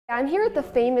I'm here at the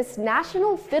famous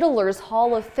National Fiddlers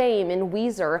Hall of Fame in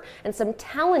Weiser, and some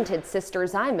talented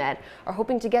sisters I met are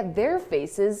hoping to get their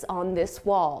faces on this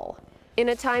wall. In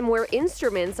a time where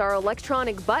instruments are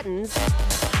electronic buttons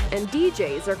and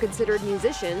DJs are considered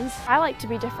musicians, I like to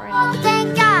be different. Oh,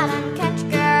 thank God I'm a country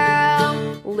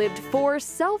girl. lived four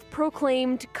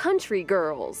self-proclaimed country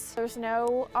girls. There's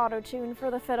no auto-tune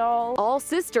for the fiddle. All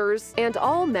sisters and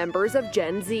all members of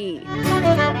Gen Z.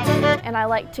 And I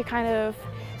like to kind of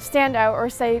stand out or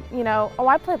say, oh,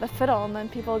 I play the fiddle, and then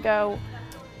people go,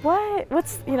 what?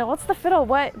 What's the fiddle?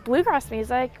 What? Bluegrass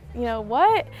music?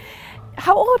 What?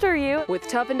 How old are you? With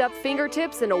toughened up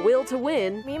fingertips and a will to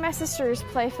win, Me and my sisters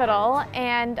play fiddle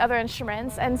and other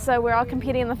instruments, and so we're all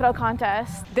competing in the fiddle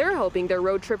contest. they're hoping their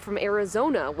road trip from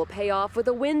Arizona will pay off with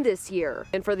a win this year.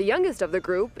 And for the youngest of the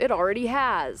group, it already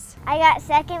has. I got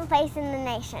second place in the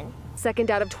nation. Second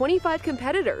out of 25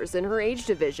 competitors in her age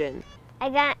division. I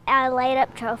got a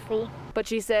light-up trophy. But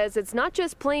she says it's not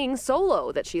just playing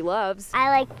solo that she loves. I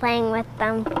like playing with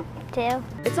them, too.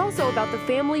 It's also about the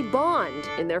family bond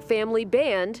in their family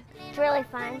band, It's really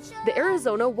fun. the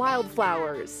Arizona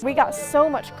Wildflowers. We got so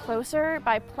much closer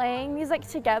by playing music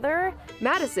together.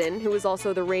 Madison, who is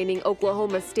also the reigning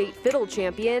Oklahoma State Fiddle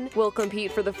Champion, will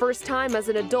compete for the first time as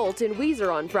an adult in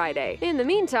Weiser on Friday. In the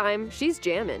meantime, she's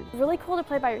jamming. Really cool to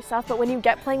play by yourself, but when you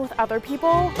get playing with other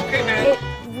people, it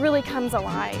really comes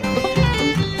alive.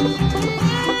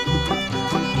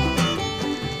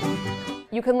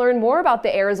 You can learn more about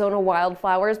the Arizona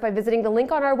Wildflowers by visiting the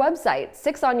link on our website,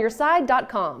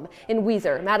 6onyourside.com. In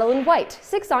Weiser, Madeline White,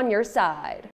 6 on Your Side.